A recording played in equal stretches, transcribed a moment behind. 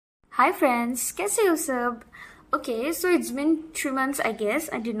Hi friends, कैसे हो सब? Okay, so it's been 3 months, I guess.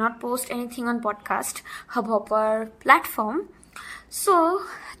 I did not post anything on podcast Hubhopper platform. So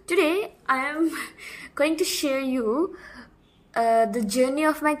today I am going to share you the journey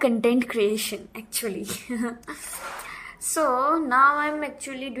of my content creation. Actually, so now I'm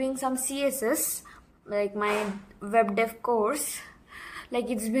actually doing some CSS, like my web dev course.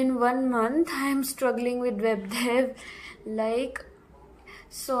 Like it's been 1 month. I'm struggling with web dev, like.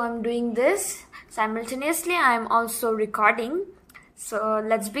 So I'm doing this simultaneously. I'm also recording. So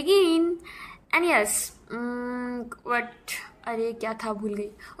let's begin. And yes, what? अरे क्या था भूल गई.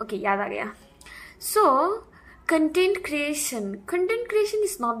 Okay, याद आ गया. So content creation. Content creation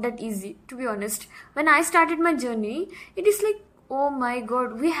is not that easy, to be honest. When I started my journey, it is like, oh my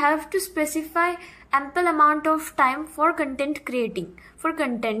god, we have to specify ample amount of time for content creating, for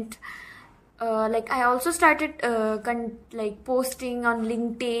content. Like I also started posting on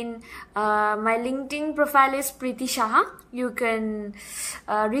LinkedIn. My LinkedIn profile is Preeti Shah. You can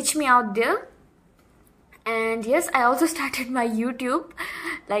reach me out there. And yes, I also started my YouTube.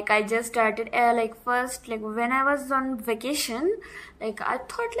 Like I just started first, like when I was on vacation, like I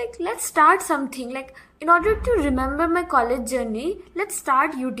thought like let's start something, like in order to remember my college journey, let's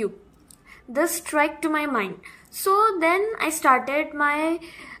start YouTube. This struck to my mind. So then I started my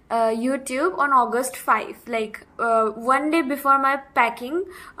YouTube on August 5, like one day before my packing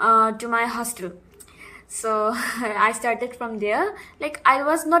to my hostel. So I started from there. Like I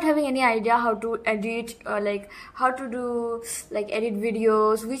was not having any idea how to edit, like how to do like edit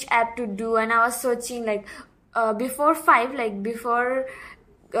videos, which app to do, and I was searching like before 5, like before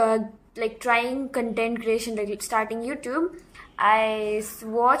like trying content creation, like starting YouTube. I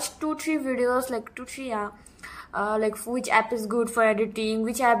watched 2-3 videos, like 2-3, yeah. Like which app is good for editing,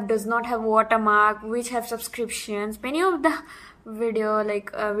 which app does not have watermark, which have subscriptions. Many of the video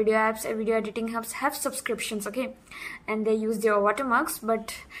apps, video editing apps have subscriptions, okay, and they use their watermarks.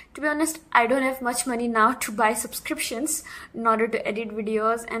 But to be honest, I don't have much money now to buy subscriptions in order to edit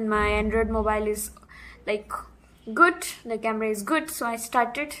videos, and my Android mobile is like good, the camera is good, so I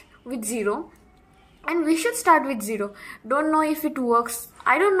started with zero. And we should start with zero. Don't know if it works.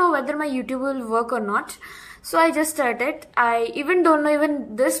 I don't know whether my YouTube will work or not. So I just started. I even don't know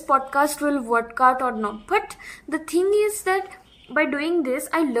even this podcast will work out or not. But the thing is that by doing this,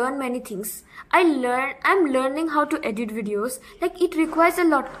 I learn many things. I'm learning how to edit videos. Like it requires a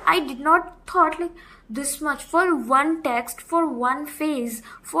lot. I did not thought like this much for one text, for one phase,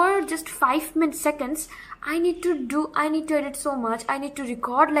 for just 5 minutes, seconds. I need to edit so much. I need to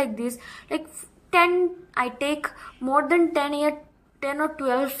record like this. Like I take more than 10 or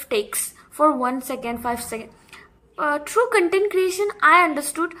 12 takes for 1 second, 5 seconds. Through content creation, I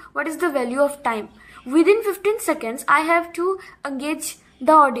understood what is the value of time. Within 15 seconds, I have to engage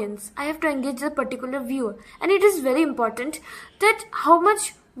the audience. I have to engage the particular viewer. And it is very important that how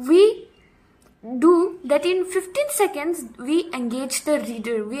much we do that in 15 seconds, we engage the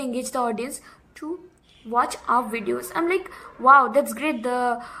reader, we engage the audience to watch our videos. I'm like, wow, that's great.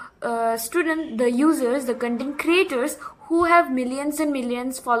 The the users, the content creators who have millions and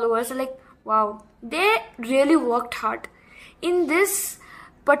millions followers are like, wow, they really worked hard in this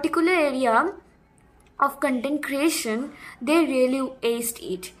particular area of content creation. They really aced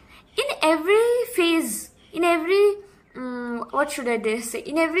it in every phase, in every what should I say,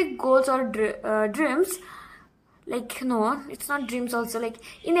 in every goals or dreams. Like no, it's not dreams also, like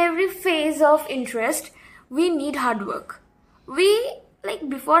in every phase of interest we need hard work. Like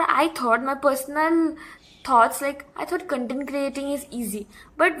before, I thought my personal thoughts, like I thought content creating is easy,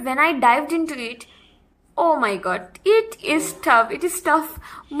 but when I dived into it, oh my god, it is tough. It is tough,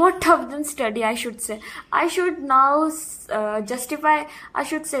 more tough than study, I should say. I should now justify, I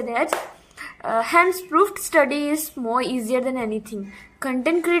should say that hence proved study is more easier than anything.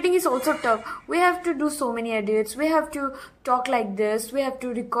 Content creating is also tough. We have to do so many edits, we have to talk like this, we have to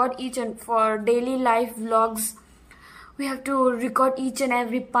record each and for daily life vlogs. We have to record each and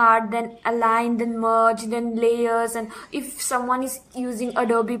every part, then align, then merge, then layers. And if someone is using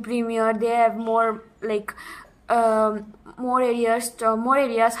Adobe Premiere, they have more like more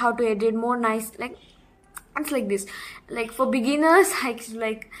areas how to edit more nice. Like it's like this. Like for beginners,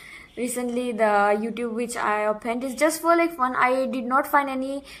 like recently the YouTube which I opened is just for like fun. I did not find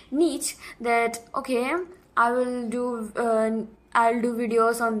any niche that okay, I'll do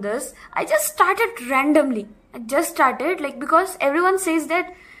videos on this. I just started randomly. I just started, like, because everyone says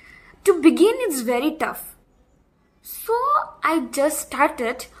that to begin it's very tough. So I just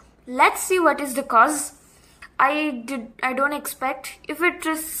started. Let's see what is the cause. I don't expect if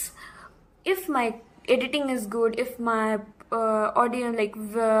my editing is good, if my audience, like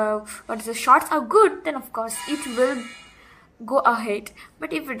what is the shorts are good, then of course it will go ahead.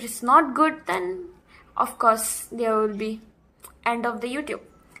 But if it is not good, then of course there will be end of the YouTube.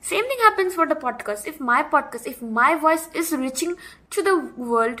 Same thing happens for the podcast. If my voice is reaching to the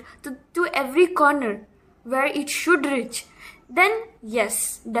world, to every corner where it should reach, then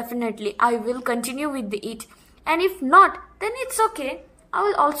yes, definitely I will continue with it. And if not, then it's okay, I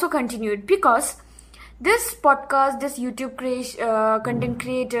will also continue it, because this podcast, this YouTube content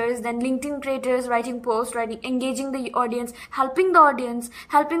creators, then LinkedIn creators, writing posts, engaging the audience, helping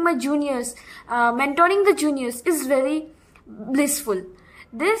my juniors, mentoring the juniors is very blissful.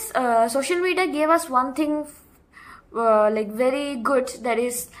 This social media gave us one thing like very good, that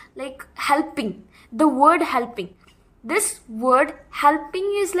is like helping. The word helping. This word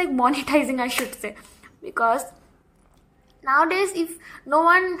helping is like monetizing, I should say, because nowadays if no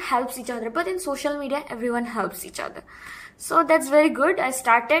one helps each other, but in social media everyone helps each other. So that's very good. I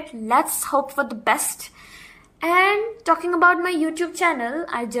started. Let's hope for the best. And talking about my YouTube channel,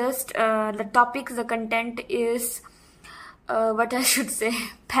 I just the content is what I should say,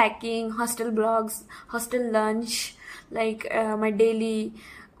 packing, hostel blogs, hostel lunch, like my daily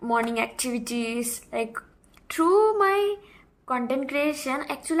morning activities. Like through my content creation,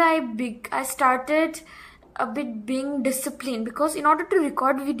 actually I started a bit being disciplined, because in order to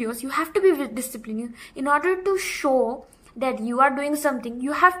record videos you have to be disciplined. In order to show that you are doing something,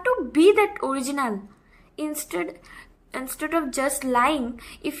 you have to be that original. Instead of just lying,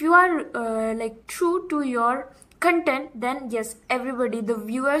 if you are like true to your content, then yes, everybody, the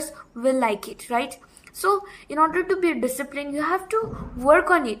viewers will like it, right? So in order to be disciplined, you have to work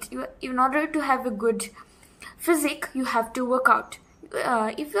on it. In order to have a good physique, you have to work out.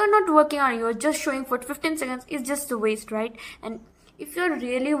 If you're not working on it, you're just showing for 15 seconds, it's just a waste, right? And if you're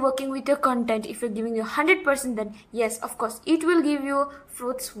really working with your content, if you're giving you 100%, then yes, of course, it will give you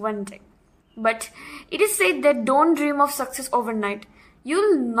fruits one day. But it is said that don't dream of success overnight.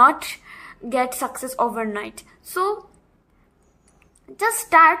 You'll not get success overnight. So just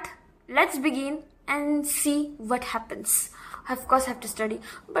start, let's begin and see what happens. Of course, I have to study.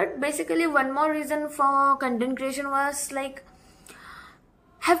 But basically, one more reason for content creation was like,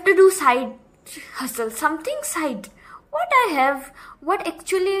 have to do side hustle, something side. What I have, what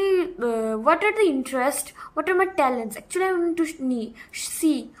actually, what are the interests, what are my talents? Actually, I want to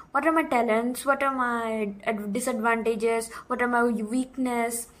see what are my talents, what are my disadvantages, what are my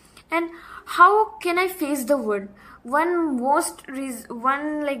weakness, and how can I face the world. One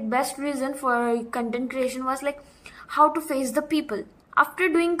best reason for content creation was like how to face the people. After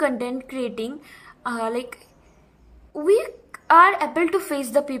doing content creating, we are able to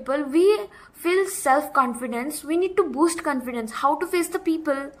face the people. We feel self-confidence. We need to boost confidence. How to face the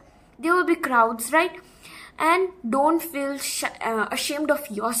people? There will be crowds, right? And don't feel ashamed of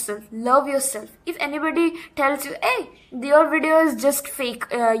yourself. Love yourself. If anybody tells you, hey, your video is just fake,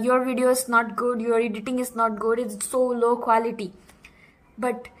 your video is not good, your editing is not good, it's so low quality.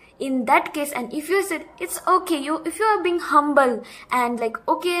 But in that case, and if you said it's okay, if you are being humble and like,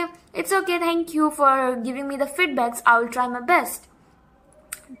 okay, it's okay, thank you for giving me the feedbacks, I will try my best.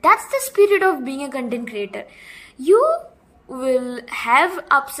 That's the spirit of being a content creator. You will have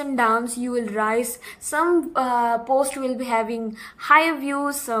ups and downs, you will rise. Some post will be having high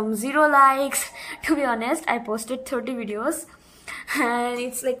views, some 0 likes. To be honest, I posted 30 videos and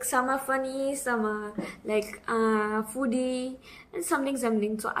it's like some are funny, some are like foodie and something.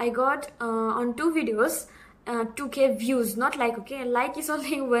 So I got on 2 videos 2k views, not like, okay, like is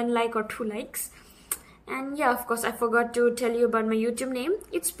only 1 like or 2 likes. And yeah, of course, I forgot to tell you about my YouTube name.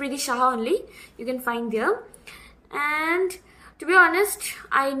 It's Preeti Shaha only. You can find there. And to be honest,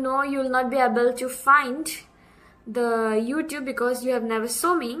 I know you will not be able to find the YouTube because you have never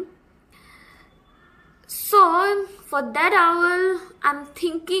saw me. So for that, I'm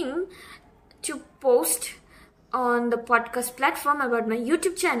thinking to post on the podcast platform about my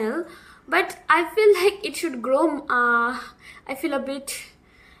YouTube channel. But I feel like it should grow. I feel a bit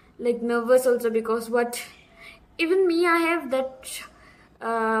like nervous also, because even me, I have that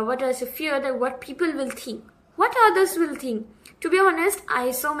fear that what people will think, what others will think. To be honest,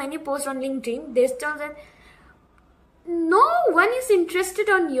 I saw many posts on LinkedIn. They tell that no one is interested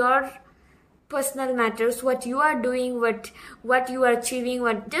on your personal matters, what you are doing, what you are achieving.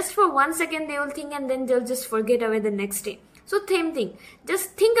 Just for 1 second they will think, and then they'll just forget away the next day. So same thing.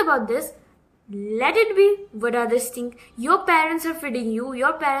 Just think about this. Let it be what others think. Your parents are feeding you.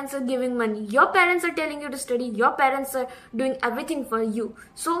 Your parents are giving money. Your parents are telling you to study. Your parents are doing everything for you.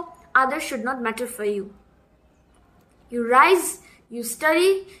 So others should not matter for you. You rise, you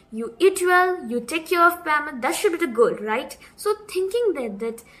study, you eat well, you take care of family. That should be the goal, right? So thinking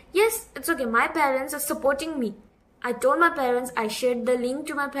that yes, it's okay, my parents are supporting me. I told my parents, I shared the link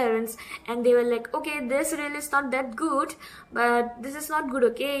to my parents, and they were like, okay, this reel is not that good, but this is not good,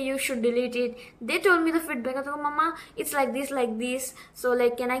 okay, you should delete it. They told me the feedback. I thought, Mama, it's like this. So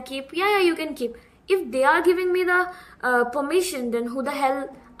like, can I keep? Yeah, you can keep. If they are giving me the permission, then who the hell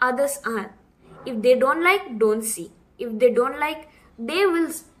others are? If they don't like, don't see. If they don't like, they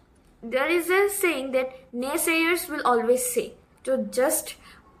will. There is a saying that naysayers will always say. So just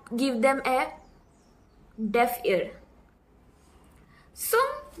give them a deaf ear. So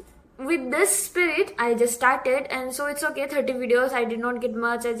with this spirit, I just started, and so it's okay. 30 videos, I did not get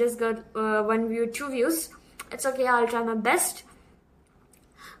much. I just got 1 view, 2 views. It's okay, I'll try my best.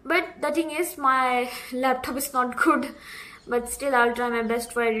 But the thing is, my laptop is not good, but still I'll try my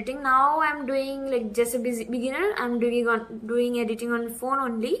best for editing. Now I'm doing like just a beginner. I'm doing editing on phone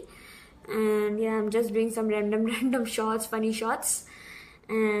only, and yeah, I'm just doing some random shots, funny shots.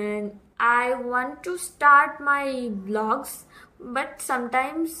 And I want to start my vlogs, but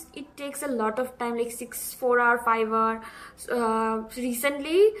sometimes it takes a lot of time, like 4 hour, 5 hour.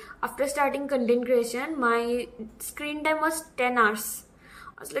 Recently, after starting content creation, my screen time was 10 hours.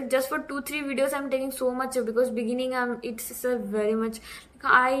 I was like, just for 2-3 videos I'm taking so much, because beginning it's very much.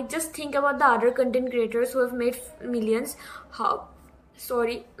 I just think about the other content creators who have made millions, how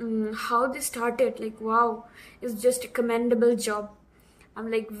they started. Like, wow, it's just a commendable job. I'm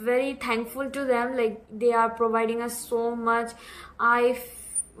like very thankful to them. Like, they are providing us so much.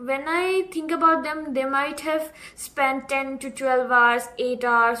 When I think about them, they might have spent 10 to 12 hours, 8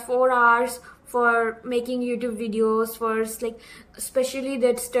 hours, 4 hours for making YouTube videos, for like especially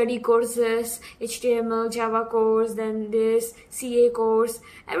that study courses, HTML, Java course, then this CA course,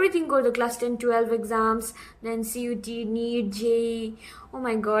 everything course, the class 10, 12 exams, then CUT, NEET, JEE. Oh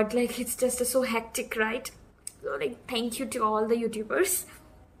my god, like it's just so hectic, right? So like, thank you to all the YouTubers.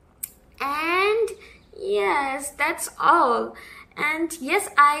 And yes, that's all. And yes,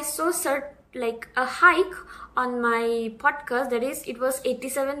 I saw like a hike on my podcast. That is, it was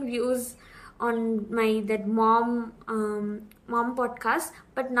 87 views on my mom podcast,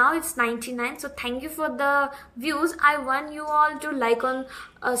 but now it's 99. So thank you for the views. I want you all to like on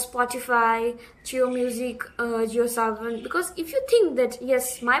Spotify, Jio Music, JioSaavn, because if you think that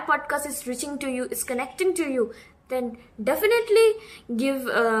yes, my podcast is reaching to you, is connecting to you, then definitely give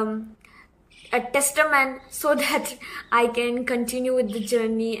a testament, so that I can continue with the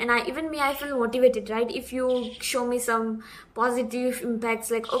journey. And I feel motivated, right? If you show me some positive impacts,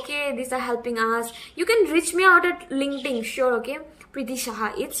 like, okay, these are helping us, you can reach me out at LinkedIn, sure, okay? Preeti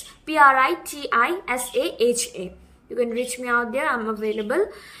Saha, it's PRITISAHA. You can reach me out there, I'm available.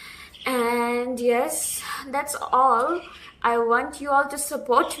 And yes, that's all. I want you all to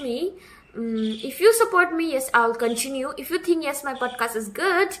support me. If you support me, yes, I'll continue. If you think yes, my podcast is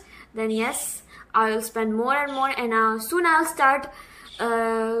good, then yes, I'll spend more and more, and soon I'll start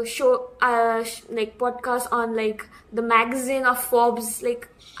like podcast on like the magazine of Forbes. Like,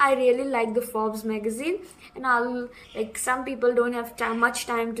 I really like the Forbes magazine, and I'll like, some people don't have much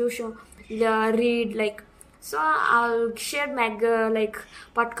time to read, like, so I'll share like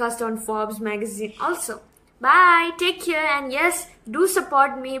podcast on Forbes magazine also. Bye, take care, and yes, do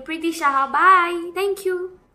support me, Preeti Saha. Bye, thank you.